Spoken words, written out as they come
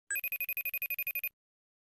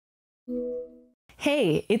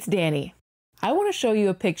Hey, it's Danny. I want to show you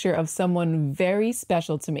a picture of someone very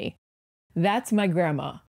special to me. That's my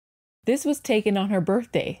grandma. This was taken on her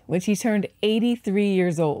birthday when she turned 83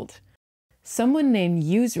 years old. Someone named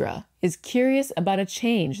Yusra is curious about a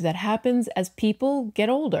change that happens as people get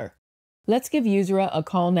older. Let's give Yusra a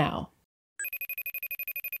call now.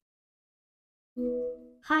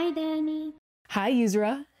 Hi, Danny. Hi,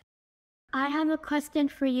 Yusra. I have a question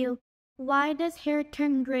for you. Why does hair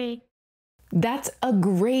turn gray? That's a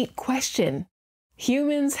great question.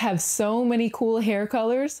 Humans have so many cool hair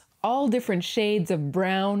colors, all different shades of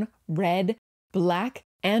brown, red, black,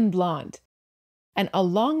 and blonde. And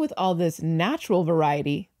along with all this natural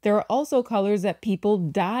variety, there are also colors that people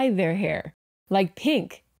dye their hair, like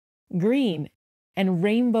pink, green, and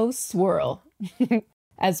rainbow swirl.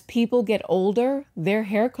 As people get older, their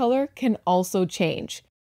hair color can also change.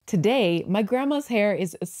 Today, my grandma's hair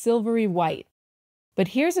is a silvery white. But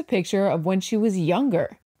here's a picture of when she was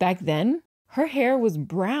younger. Back then, her hair was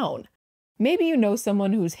brown. Maybe you know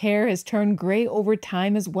someone whose hair has turned gray over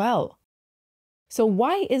time as well. So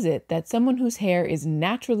why is it that someone whose hair is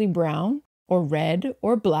naturally brown, or red,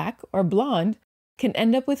 or black, or blonde can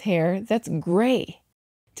end up with hair that's gray?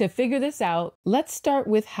 To figure this out, let's start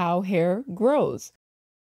with how hair grows.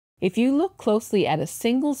 If you look closely at a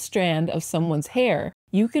single strand of someone's hair,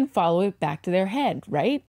 you can follow it back to their head,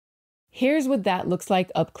 right? Here's what that looks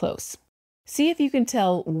like up close. See if you can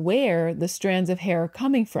tell where the strands of hair are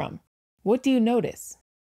coming from. What do you notice?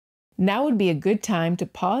 Now would be a good time to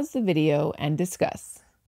pause the video and discuss.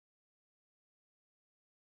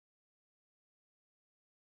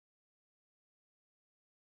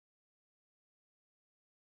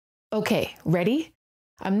 Okay, ready?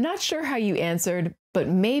 I'm not sure how you answered, but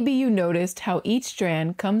maybe you noticed how each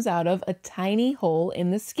strand comes out of a tiny hole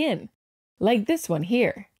in the skin, like this one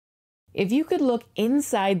here. If you could look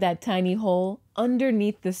inside that tiny hole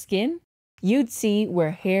underneath the skin, you'd see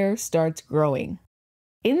where hair starts growing.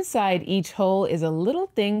 Inside each hole is a little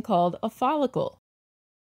thing called a follicle.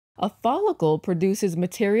 A follicle produces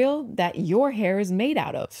material that your hair is made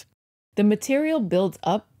out of. The material builds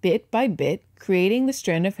up bit by bit, creating the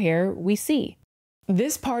strand of hair we see.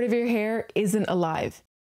 This part of your hair isn't alive.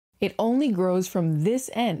 It only grows from this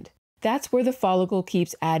end. That's where the follicle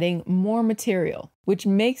keeps adding more material, which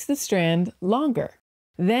makes the strand longer.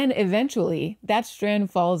 Then eventually, that strand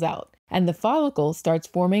falls out, and the follicle starts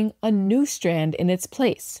forming a new strand in its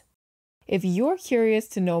place. If you're curious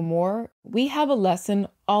to know more, we have a lesson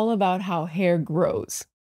all about how hair grows.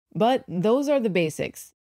 But those are the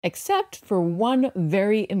basics, except for one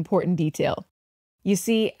very important detail. You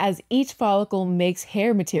see, as each follicle makes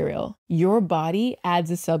hair material, your body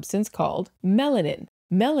adds a substance called melanin.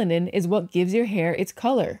 Melanin is what gives your hair its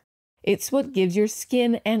color. It's what gives your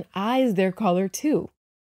skin and eyes their color too.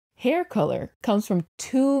 Hair color comes from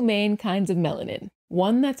two main kinds of melanin,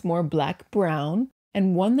 one that's more black-brown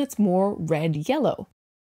and one that's more red-yellow.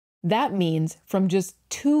 That means from just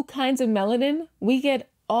two kinds of melanin, we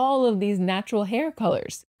get all of these natural hair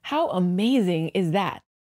colors. How amazing is that?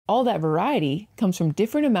 All that variety comes from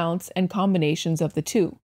different amounts and combinations of the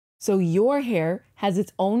two. So your hair has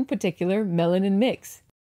its own particular melanin mix.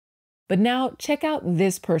 But now check out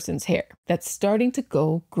this person's hair that's starting to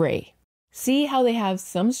go gray. See how they have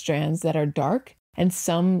some strands that are dark and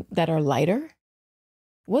some that are lighter?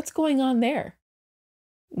 What's going on there?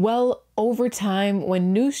 Well, over time,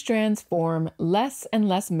 when new strands form, less and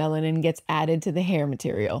less melanin gets added to the hair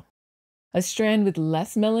material. A strand with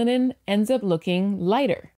less melanin ends up looking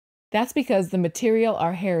lighter. That's because the material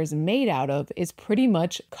our hair is made out of is pretty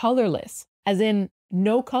much colorless, as in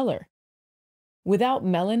no color. Without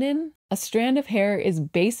melanin, a strand of hair is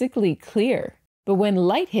basically clear, but when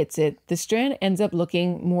light hits it, the strand ends up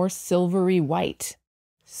looking more silvery white.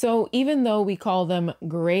 So even though we call them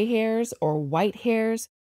gray hairs or white hairs,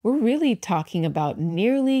 we're really talking about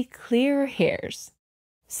nearly clear hairs.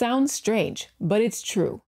 Sounds strange, but it's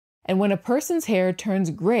true. And when a person's hair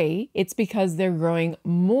turns gray, it's because they're growing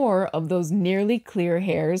more of those nearly clear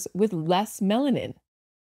hairs with less melanin.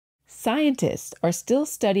 Scientists are still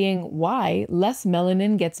studying why less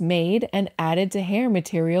melanin gets made and added to hair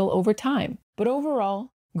material over time. But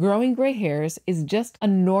overall, growing gray hairs is just a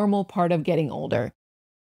normal part of getting older.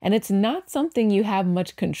 And it's not something you have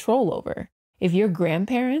much control over. If your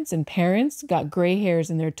grandparents and parents got gray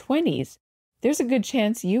hairs in their 20s, there's a good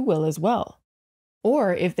chance you will as well.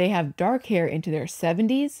 Or if they have dark hair into their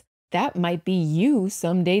 70s, that might be you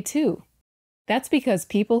someday too. That's because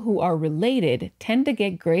people who are related tend to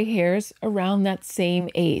get gray hairs around that same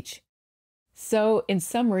age. So, in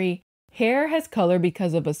summary, hair has color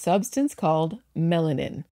because of a substance called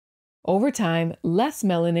melanin. Over time, less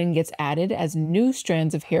melanin gets added as new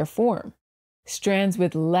strands of hair form. Strands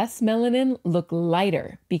with less melanin look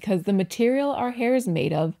lighter because the material our hair is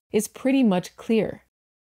made of is pretty much clear.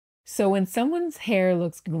 So when someone's hair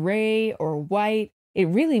looks gray or white, it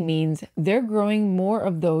really means they're growing more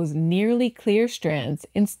of those nearly clear strands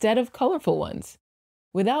instead of colorful ones.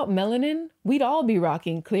 Without melanin, we'd all be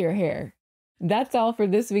rocking clear hair. That's all for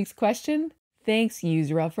this week's question. Thanks,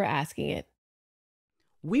 Yusra, for asking it.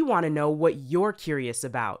 We want to know what you're curious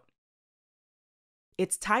about.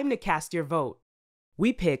 It's time to cast your vote.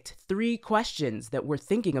 We picked 3 questions that we're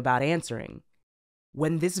thinking about answering.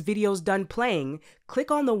 When this video's done playing,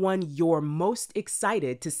 click on the one you're most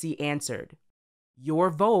excited to see answered. Your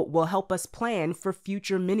vote will help us plan for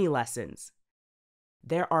future mini lessons.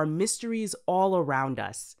 There are mysteries all around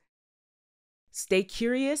us. Stay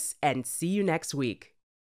curious and see you next week.